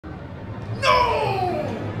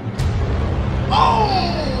Oh!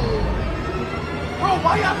 Bro,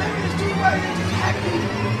 why y'all letting this dude right here just hack me?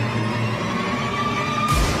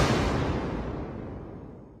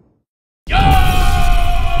 Yo!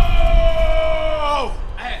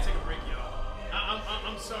 I had to take a break, y'all.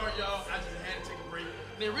 I'm sorry, y'all. I just had to take a break.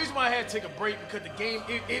 And the reason why I had to take a break because the game,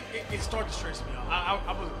 it started to stress me out.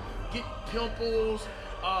 I was getting pimples.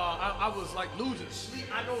 I was like losing sleep.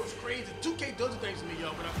 I know it's crazy. 2K does things to me,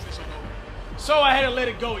 y'all, but I'm fishing over. So I had to let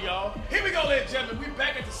it go, y'all. Here we go, ladies and gentlemen. We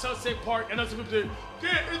back at the Sunset Park, and some people say,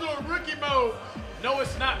 yeah, it's on rookie mode. No,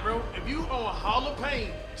 it's not, bro. If you on Hall of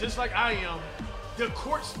Pain, just like I am, the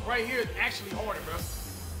courts right here is actually harder, bro.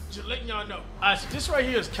 Just letting y'all know. So this right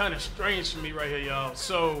here is kind of strange for me right here, y'all.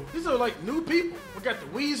 So these are like new people. We got the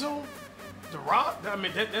Weasel, the Rock. I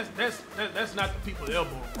mean, that's not the people that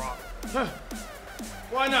elbow Rock. Huh.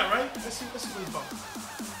 Why not, right? Let's see what he's about.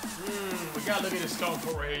 We gotta look at this stone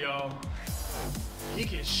court right here, y'all. He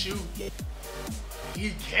can shoot.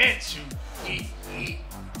 He can't shoot.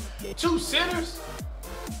 Two centers?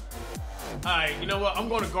 Alright, you know what? I'm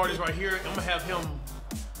gonna guard this right here. I'm gonna have him.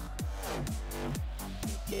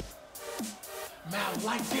 Man, I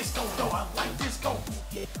like disco though. I like disco.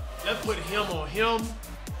 Let's put him on him.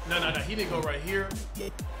 No. He didn't go right here.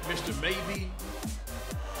 Mr. Maybe.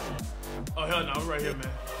 Oh, hell no. I'm right here,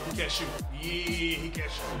 man. He can't shoot. Yeah, he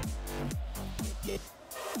can't shoot.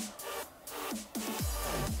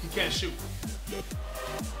 He can't shoot.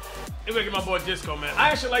 Let me get my boy Disco, man. I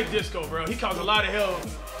actually like Disco, bro. He caused a lot of hell,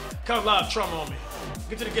 caused a lot of trauma on me.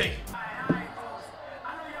 Get to the game.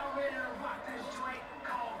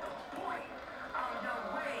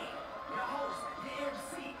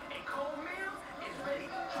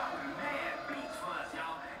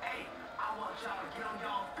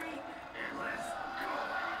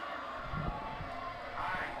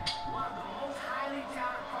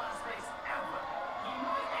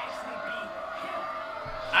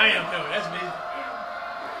 I am, no, that's me.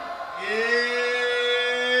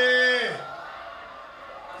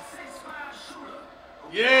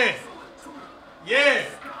 Yeah. Yeah.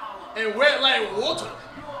 And wet like water.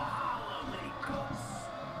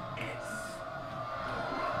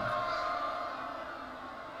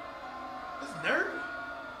 That's nerdy.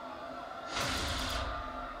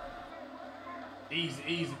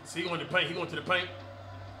 Easy. See, he going to the paint. He going to the paint.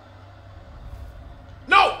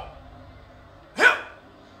 No!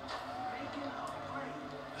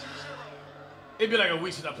 It'd be like a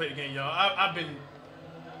week since I played the game, y'all. I've been...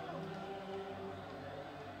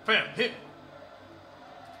 Fam, hit.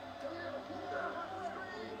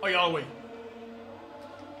 Oh, y'all wait.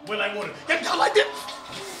 Wet like water. Y'all like that?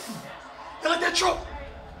 Y'all like that truck?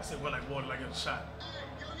 I said wet like water, like a shot.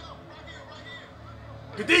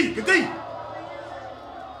 Good D. He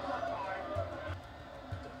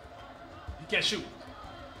can't shoot.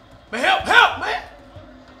 Man, help, man.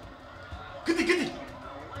 Good D.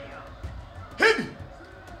 Hit me!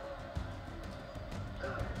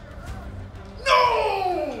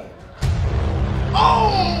 No!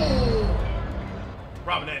 Oh!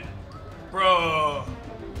 Robbing that. Bro.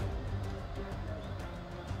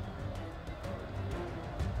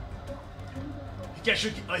 He can't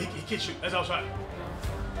shoot. He can't shoot. That's outside.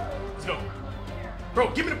 Let's go.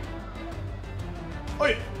 Bro, give me the... Oh,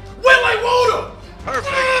 yeah. Wet like water!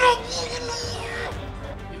 Perfect.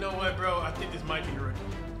 You know what, bro? I think this might be your rookie.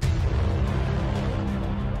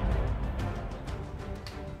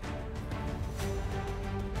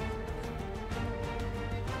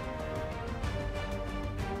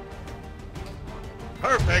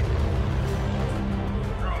 Perfect.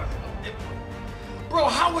 Bro,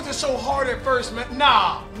 how was it so hard at first, man?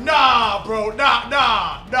 Nah, bro. Nah.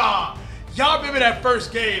 Y'all remember that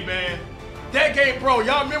first game, man? That game, bro,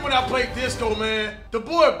 y'all remember when I played Disco, man? The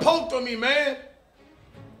boy poked on me, man.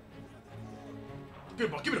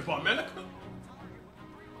 Give me the ball, man.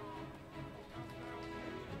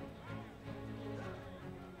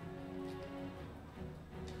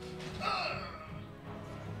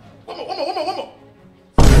 One more.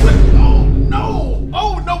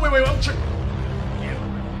 Oh no! Wait! I'm tripping. Yeah,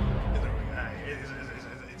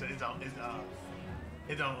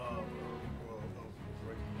 it's on.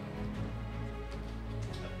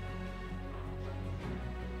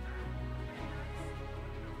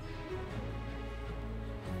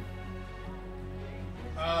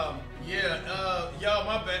 Y'all,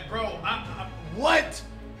 my bad, bro. What?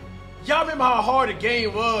 Y'all remember how hard the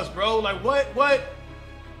game was, bro? Like what?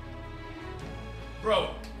 Bro.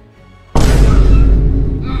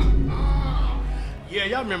 Yeah,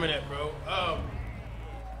 y'all remember that, bro.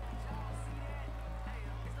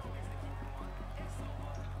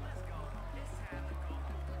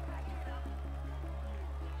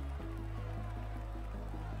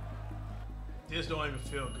 just don't even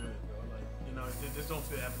feel good, bro. Like, you know, this don't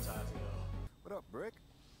feel appetizing, y'all. What up, Brick?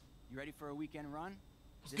 You ready for a weekend run?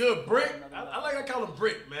 It's good, Brick. I call him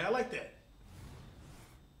Brick, man. I like that.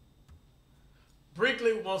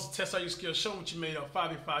 Brickley wants to test out your skills. Show what you made of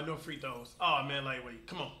 5v5, no free throws. Oh, man, lightweight.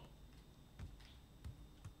 Come on.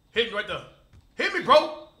 Hit me right there. Hit me,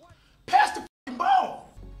 bro. Pass the f***ing ball.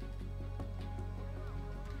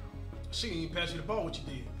 She didn't even pass you the ball, what you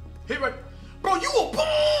did. Hit right. Bro, you a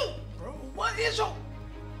boom. Bro, what is your...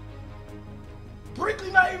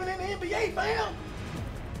 Brickley not even in the NBA, fam.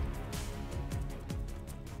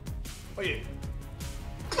 Oh, yeah.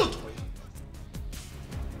 Good way.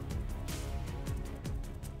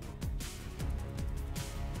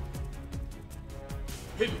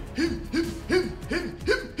 Hit me, hit me, hit me, hit me, hit me,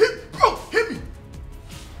 hit me, hit me, bro, hit me.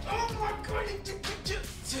 Oh my God,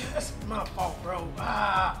 that's my fault, bro.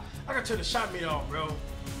 I gotta turn the shot meter off, bro.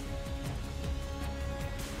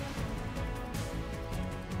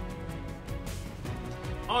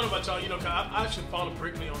 I don't know about y'all, you know, cause I actually follow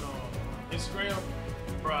Brickley on Instagram.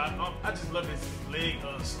 Bro, I just love his leg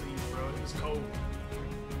sleeve, bro. It's cold.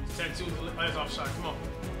 His tattoos, that's off shot. Come on.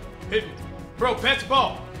 Hit me. Bro, pass the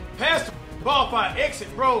ball. Pass the ball if I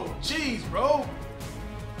exit, bro. Jeez, bro.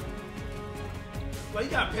 Like,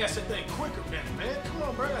 you gotta pass that thing quicker, man. Come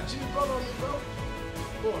on, bro. I got Jimmy Butler on me, bro.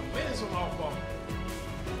 Boy, minutes on off ball.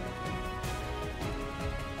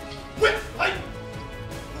 Whip, like. I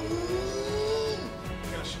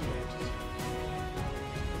gotta shoot edges.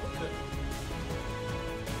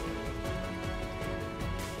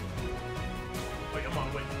 Wait, I'm on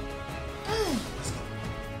the way. Let's go.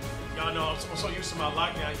 Y'all know I'm so used to my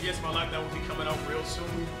lockdown. Yes, my lockdown will be coming out real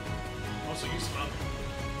soon. I'm so used to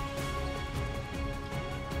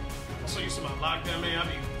my lockdown, man. I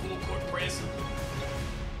be full court pressing.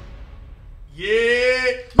 Yeah.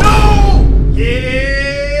 No. Yeah.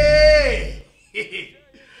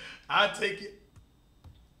 I'll take it.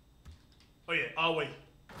 Oh yeah, I'll wait.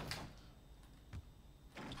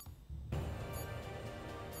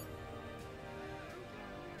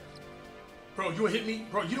 Bro, you don't hit me?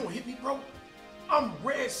 Bro, you don't hit me, bro? I'm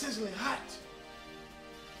red, sizzling hot.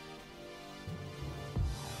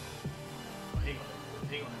 Oh, hang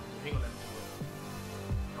on.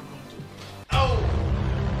 I'm going to. Oh!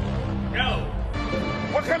 No!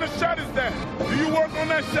 What kind of shot is that? Do you work on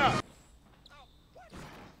that shot?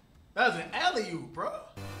 That was an alley-oop, bro.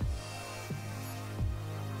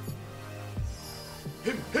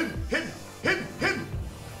 Hit me.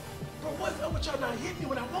 Bro, what's up with y'all not hitting me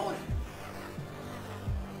when I want it?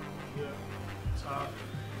 Yeah, top.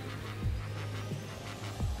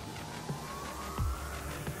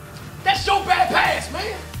 That's your bad pass,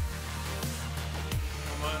 man.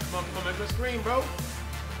 Come on, make the screen, bro.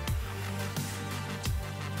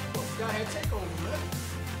 Oh, guy had takeover, man.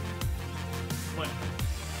 What?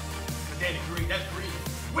 Danny Green, that's Green.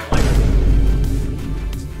 Wait, like. I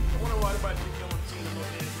wonder why everybody keep going team about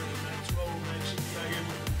Danny Green, man. Too old, man. Should be out here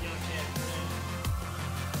with the young cat, man.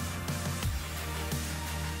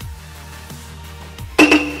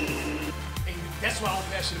 And that's why I don't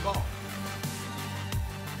pass you the ball.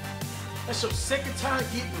 That's your second time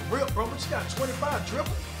getting the rip, bro. But you got 25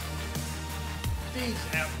 dribble. These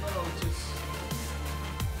out, bro, just.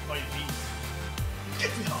 Oh, you beat.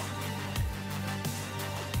 Get me home.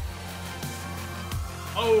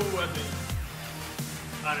 Oh, I think.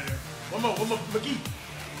 Out of there. One more, McGee.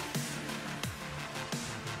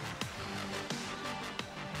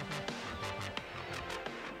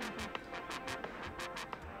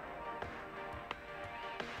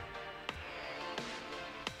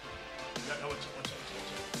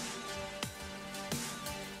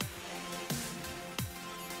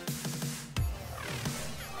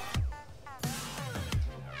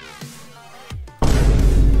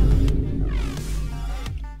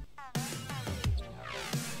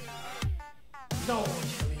 No, he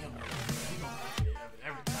gonna bring it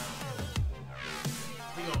every time.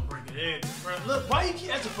 He gonna bring it in, bro. Look, why you keep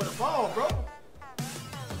asking for the ball, bro?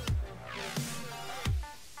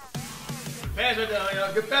 Good pass right there,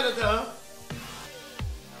 y'all. Good pass right there, huh?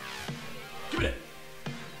 Give me that.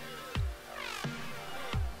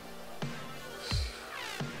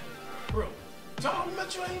 Bro, Tom,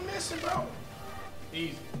 you ain't missing, bro.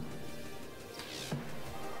 Easy.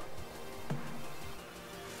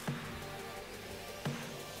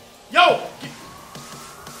 Yo!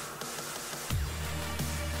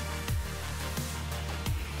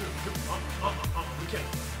 We can't.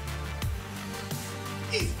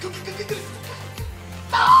 Easy. Go.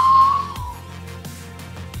 No!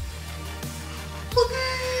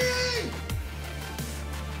 Boogie!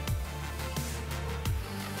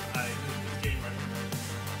 Alright, this game right here.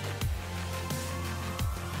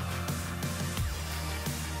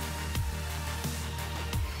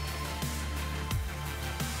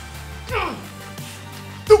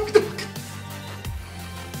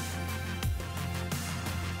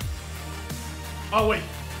 Oh, wait.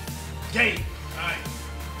 Game. All right.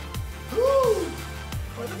 Woo!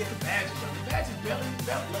 Boy, look at the badges, yo. The badges barely,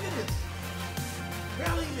 look at this.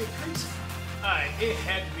 Barely even increasing. All right, it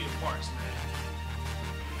had to be the parts, man.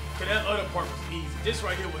 Because that other part was easy. This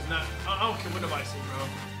right here was not. I don't care what nobody say, bro.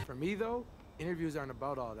 For me, though, interviews aren't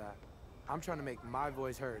about all that. I'm trying to make my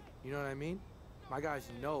voice heard. You know what I mean? My guys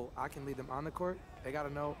know I can lead them on the court. They got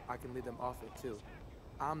to know I can lead them off it, too.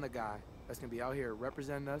 I'm the guy that's going to be out here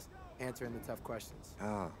representing us, answering the tough questions.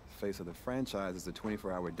 Ah, face of the franchise is a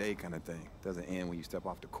 24-hour day kind of thing. Doesn't end when you step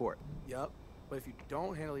off the court. Yup. But if you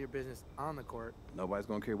don't handle your business on the court, nobody's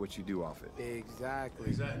gonna care what you do off it.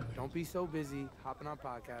 Exactly. Don't be so busy hopping on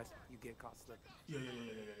podcasts, you get caught slipping. Yeah.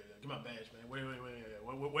 Give my badge, man. Wait.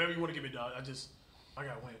 Whatever you want to give me, dog. I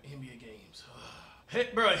gotta win NBA games. Hey,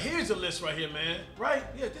 bro, here's the list right here, man. Right?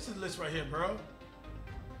 Yeah, this is the list right here, bro.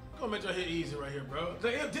 Gonna make your hit easy right here, bro.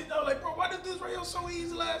 Like, bro, why did this right here so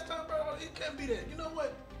easy last time, bro? It can't be that. You know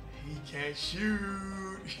what? He can't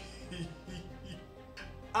shoot.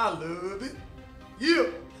 I love it. Yeah.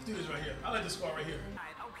 Let's do this right here. I like this squad right here.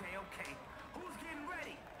 Okay. Who's getting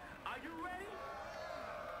ready? Are you ready?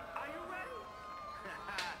 Are you ready? Yeah,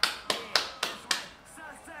 that's right.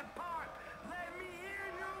 Sunset Park. Let me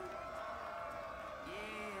hear you.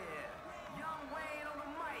 Yeah. Young Wayne on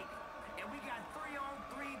the mic. And we got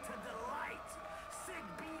 3-on-3 to delight. Sick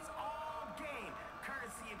beats all game.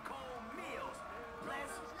 Courtesy of Cole Mills.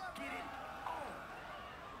 Let's get it on.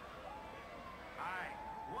 All right.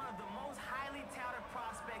 One of the most highly touted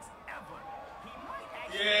prospects ever. He might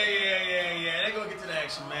actually... Yeah. They gonna get to the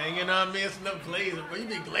action, man. You know what I mean? It's enough glazing, bro. You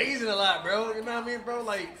be glazing a lot, bro. You know what I mean, bro?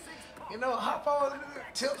 Like, you know, hop on the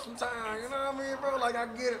tip sometime. You know what I mean, bro? Like, I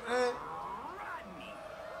get it, man. Rodney.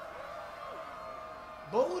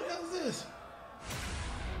 Boy, what the hell is this?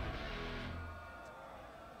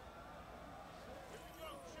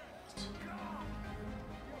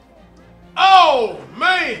 Oh,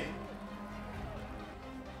 man!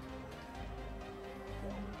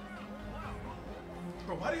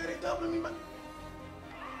 Bro, why are they doubling me, man?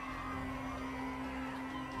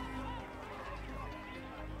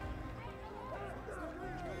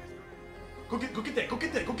 Go get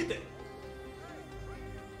that.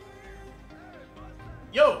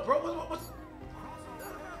 Yo, bro, what's...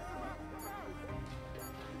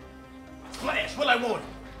 Flash, what I want?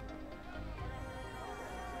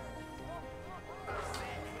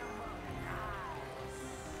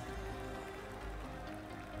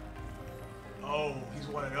 Oh, he's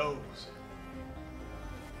one of those.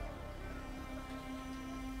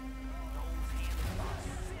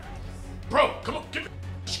 Bro, come on, give me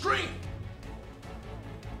the screen.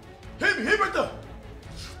 Hit me right there.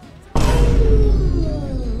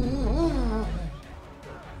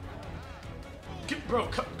 Bro,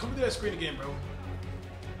 come to that screen again, bro.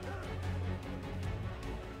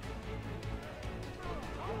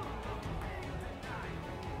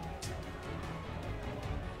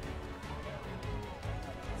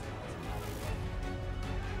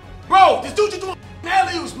 Bro, this dude just doing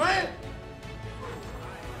alley-oops, man.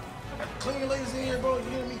 I got clean ladies in here, bro. You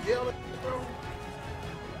hear me yelling, bro?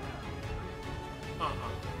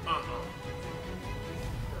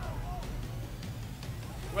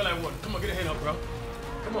 Well, I won. Come on, get a hand up, bro.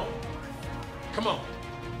 Come on.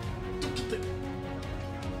 Dude, get the...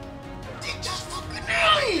 They just fucking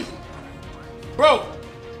alley. Bro,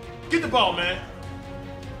 get the ball, man.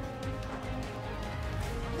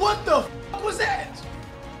 What the fuck was that?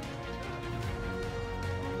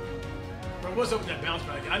 Bro, what's up with that bounce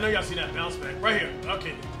back? I know y'all see that bounce back. Right here.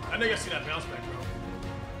 Okay. I know y'all see that bounce back, bro.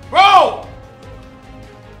 Bro!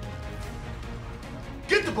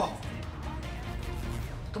 Get the ball.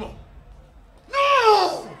 Come on.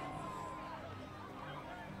 No!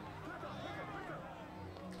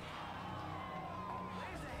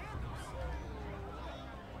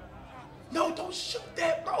 No, don't shoot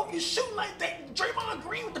that, bro. You shooting like that. Draymond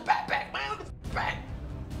Green with the backpack, man. With the back.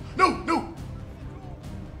 No.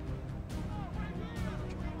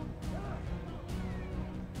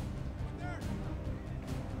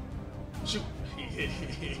 Shoot.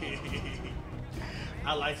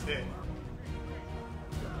 I like that.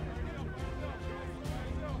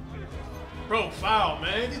 Bro, foul,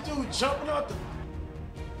 man. This dude jumping out the...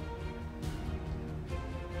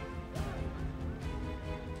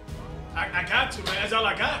 I got to, man. That's all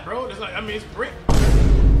I got, bro. It's like, I mean, it's brick.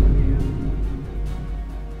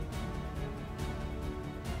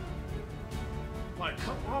 Like,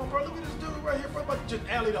 come on, bro. Look at this dude right here, bro. About to just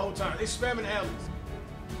alley the whole time. They spamming alleys.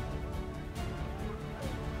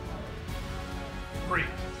 Brick.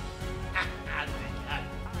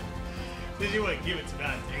 Did you want to give it to me?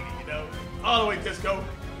 I take it, you know? All the way, Disco.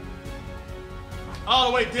 All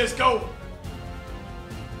the way, Disco.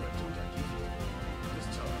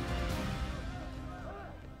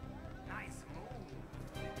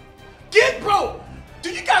 Get, bro.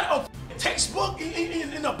 Do you got a textbook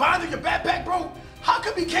in the binder of your backpack, bro? How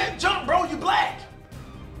come you can't jump, bro? You black.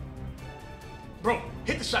 Bro,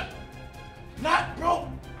 hit the shot. Not,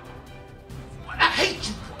 bro. I hate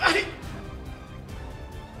you. I hate.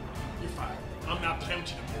 You're fired. I'm not playing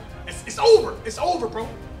with you no more. It's over. It's over, bro.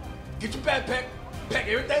 Get your backpack. Pack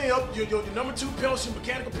everything up. Your number 2 pills, your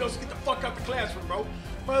mechanical pills. Get the fuck out the classroom, bro.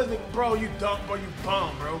 Bro, you dumb, bro. You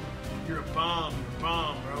bomb, bro. You're a bomb. You're a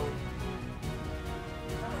bomb, bro.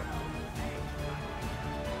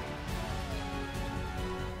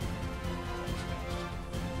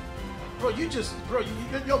 Bro, you just, bro,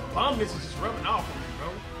 your bumness is just rubbing off on me, bro.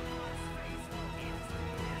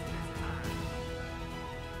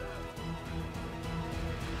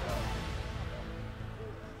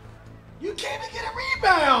 You can't even get a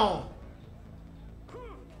rebound.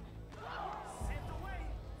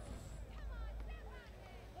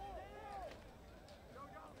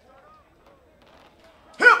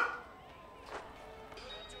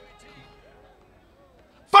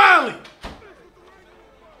 Finally.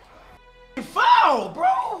 Foul,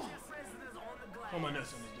 bro. Oh my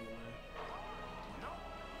nuts on this dude, man.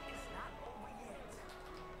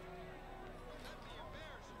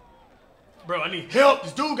 Bro, I need help.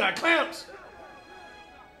 This dude got clamps.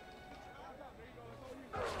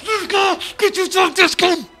 Let's go. Get you some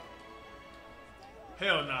disco.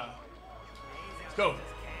 Hell nah. Let's go.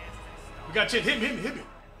 We got you. Hit me.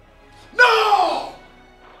 No!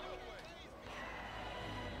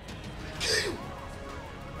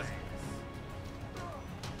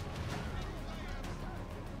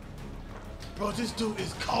 Bro, this dude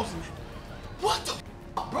is causing it. What the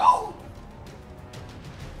f, bro?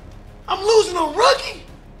 I'm losing on rookie.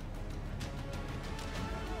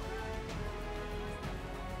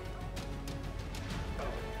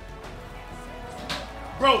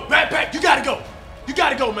 Bro, backpack, you gotta go. You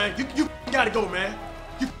gotta go, man. You gotta go, man.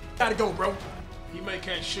 You gotta go, bro. He may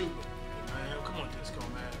can't shoot, but man, come on, Disco,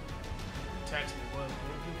 man. Tax me, what?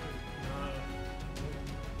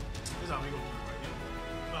 This is how we gonna do it right here.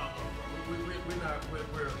 We're not.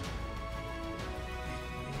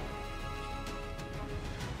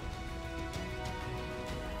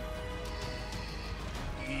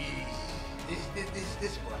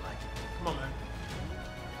 This is what I like. Come on, man.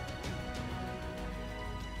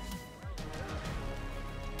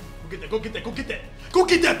 Go get that. Go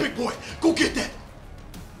get that, big boy. Go get that.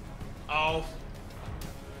 Off.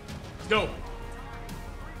 Let's go.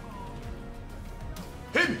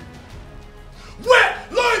 Hit me.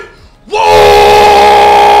 Wet like water.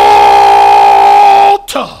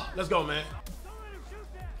 Let's go, man.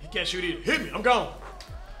 He can't shoot either. Hit me. I'm gone.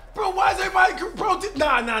 Bro, why is everybody, bro?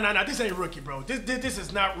 Nah. This ain't rookie, bro. This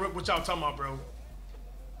is not what y'all talking about, bro.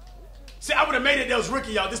 See, I would have made it that was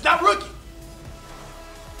rookie, y'all. This not rookie.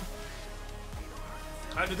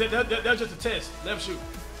 That was just a test. Let him shoot.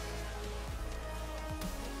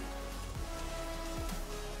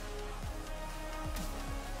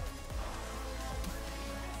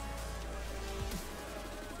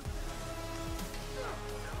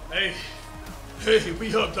 Hey,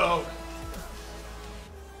 we up, dog.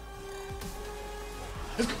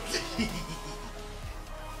 Let's go.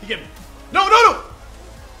 He get me. No.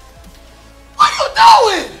 What are you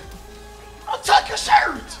doing? Untuck your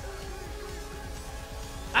shirt.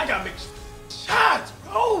 I gotta make shots,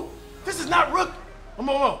 bro. This is not rook. Come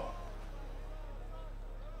on.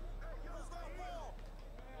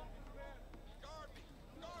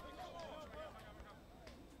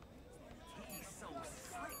 He's so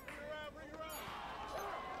slick.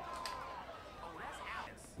 Oh, that's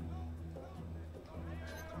Alex.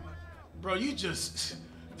 Bro, you just.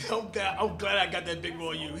 I'm glad I got that big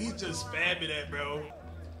boy on you. He's just spamming that, bro.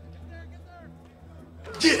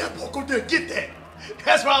 Get that boy. Go there. Get that.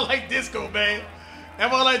 That's why I like Disco, man.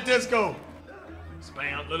 That's why I like Disco.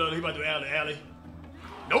 Spam. Look, he about to do alley.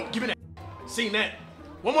 Nope, give me that. Seen that.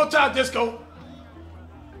 One more time, Disco.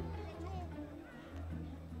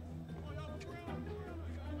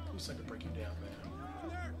 Who's I can break you down, man?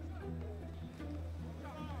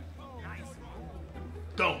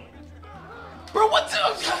 Don't. Bro, what the?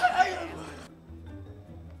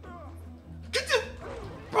 Get the.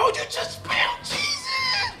 Bro, you just spam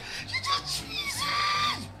cheesing. You just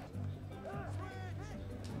cheesing.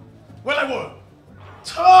 Well, I won.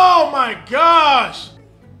 Oh my gosh.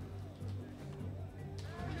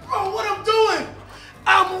 Bro, what I'm doing?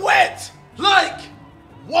 I'm wet like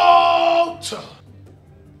water.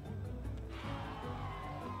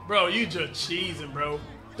 Bro, you just cheesing, bro.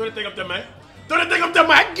 Throw that thing up there, man. Throw that thing up there,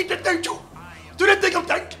 man. I can get that thing too. Throw that thing up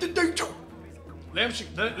there. I can get that thing too. Let him shoot.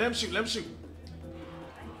 Let him shoot. Let him shoot.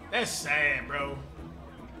 That's sad, bro.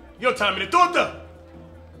 Your time in it. Throw it there.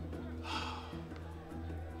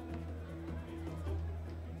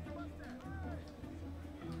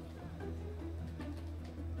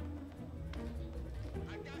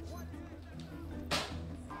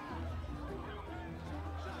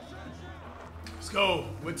 Let's go.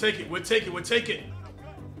 We'll take it. We'll take it. We'll take it.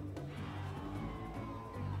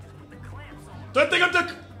 Throw that thing up there.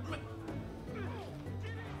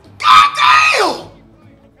 God damn!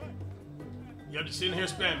 Y'all just sitting here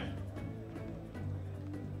spamming.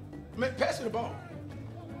 Man, pass me the ball.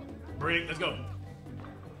 Break. Let's go.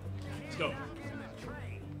 Let's go.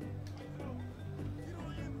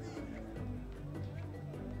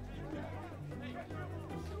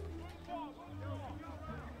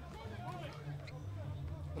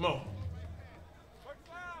 Come on.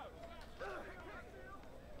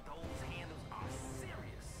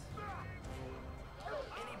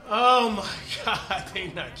 Oh my God, they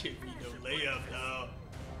not giving me no layup, dog.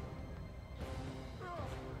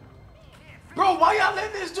 Bro, why y'all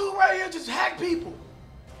letting this dude right here just hack people?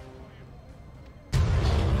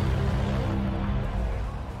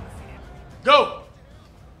 Go.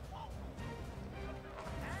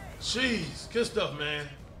 Jeez, good stuff, man.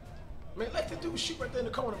 Man, let the dude shoot right there in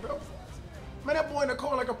the corner, bro. Man, that boy in the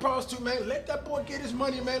corner like a prostitute, man. Let that boy get his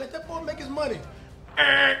money, man. Let that boy make his money.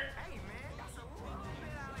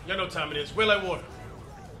 Y'all know what time it is. Where like water.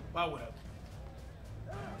 Why would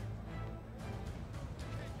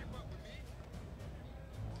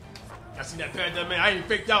I see that pad there, man. I ain't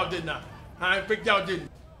faked out, didn't I? I ain't faked out, didn't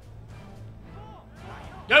I?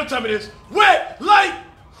 Y'all know what time it is. Wet like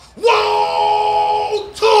water!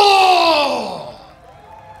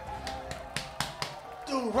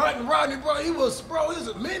 Dude, Rodney, bro, he was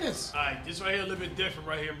a menace. All right, this right here a little bit different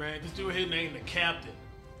right here, man. This dude here named the captain.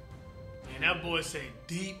 And that boy say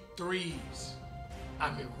deep threes.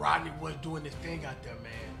 I mean, Rodney was doing this thing out there,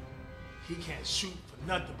 man. He can't shoot for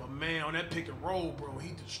nothing, but man, on that pick and roll, bro,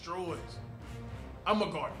 he destroys. I'm a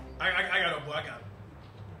guard. I got him, boy.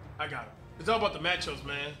 I got him. It's all about the matchups,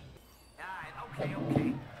 man. All right,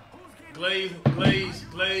 okay. Glaze.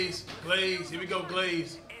 Here we go,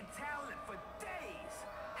 Glaze. And talent for days.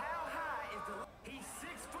 How high is the... He's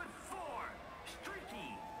 6'4", streaky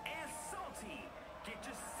and salty. Get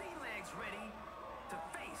your sea legs ready to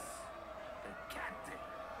face the captain.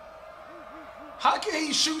 How can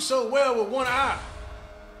he shoot so well with one eye?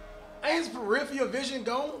 Ain't his peripheral vision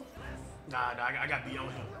gone? Nah, I gotta be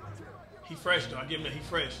on him. He fresh though. I give him that. He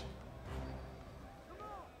fresh.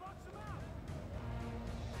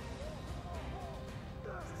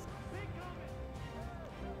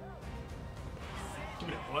 Give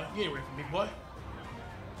me that, boy. You ain't ready for me, boy.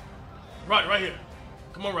 Rodney, right here.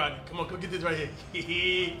 Come on, Rodney. Come on, go get this right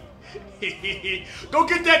here. Go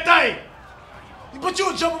get that thing. But you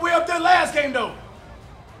were jumping way up there last game, though.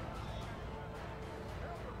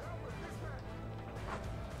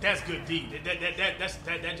 That's good D.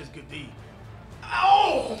 That's just good D.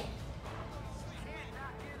 Oh!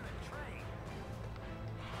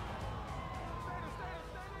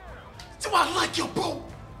 Do I like you, bro?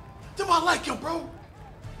 Do I like you, bro?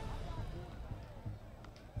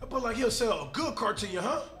 That boy like he'll sell a good car to you,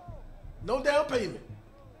 huh? No down payment.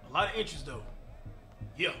 A lot of interest, though.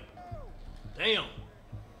 Yeah. Damn.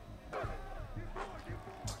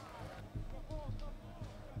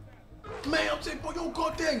 Man, I'm saying, boy, you don't go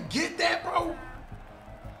out there and get that, bro.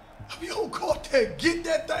 You don't go out there and get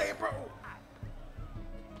that thing, bro.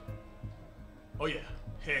 Oh, yeah.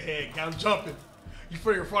 Hey, got him jumping. You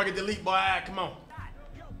figure before I get delete, boy, come on.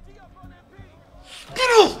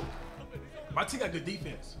 Get him! My team got good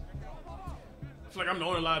defense. I feel like I'm the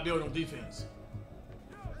only liability on defense.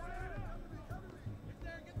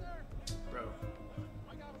 Bro.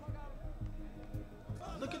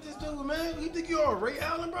 Look at this dude, man. You think you're Ray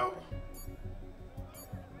Allen, bro?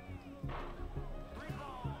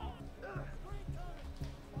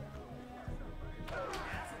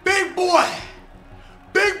 Big boy!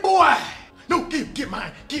 Big boy! No, get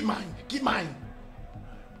mine.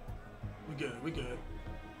 We good.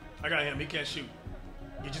 I got him. He can't shoot.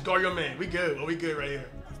 You just guard your man. We good. Oh, we good right here.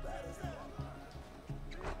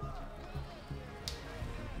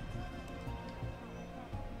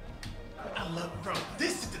 I love it, bro.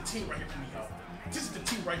 This is the team right here for me, y'all. This is the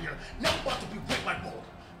team right here. Now I'm about to be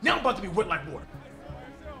wet like water.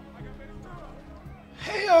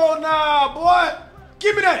 Hell nah, boy.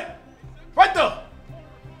 Give me that. Right there.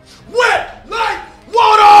 Wet like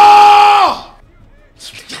water!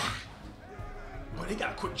 Boy, they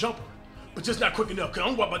got a quick jumper. but just not quick enough. Cause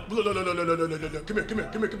I'm about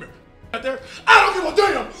come here. Out there, I don't give a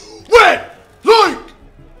damn. Wet, like.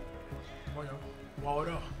 Come on, yo, wall it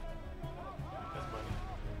up.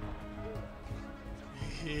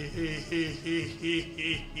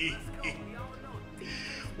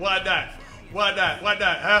 Why not? Why not? Why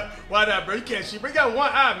not? Huh? Why not, bro? You can't shoot. Bro, you got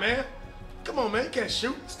one eye, man. Come on, man. You can't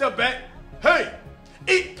shoot. Step back. Hey!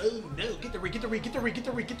 Eat! Oh, no. Get the re.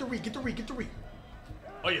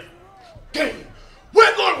 Oh, yeah. Game.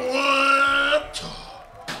 Wet like what?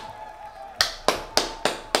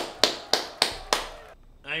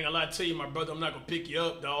 I ain't gonna lie to you, my brother. I'm not gonna pick you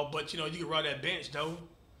up, dog. But, you know, you can run that bench, though.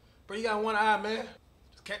 Bro, you got one eye, man.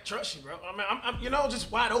 Can't trust you, bro. I mean, I'm you know,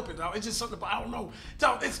 just wide open, dog. It's just something, but I don't know,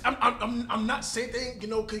 dog. I'm not saying thing, you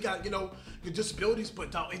know, cause you got, you know, your disabilities,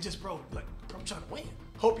 but dog, it's just, bro, like, bro, I'm trying to win.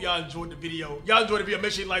 Hope y'all enjoyed the video. Y'all enjoyed the video.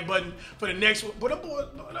 Make sure you like button for the next one. But boy,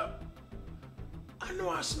 I know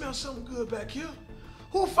I smell something good back here.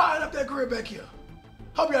 Who fired up that grill back here?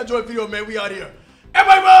 Hope y'all enjoyed the video, man. We out here.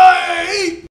 Everybody!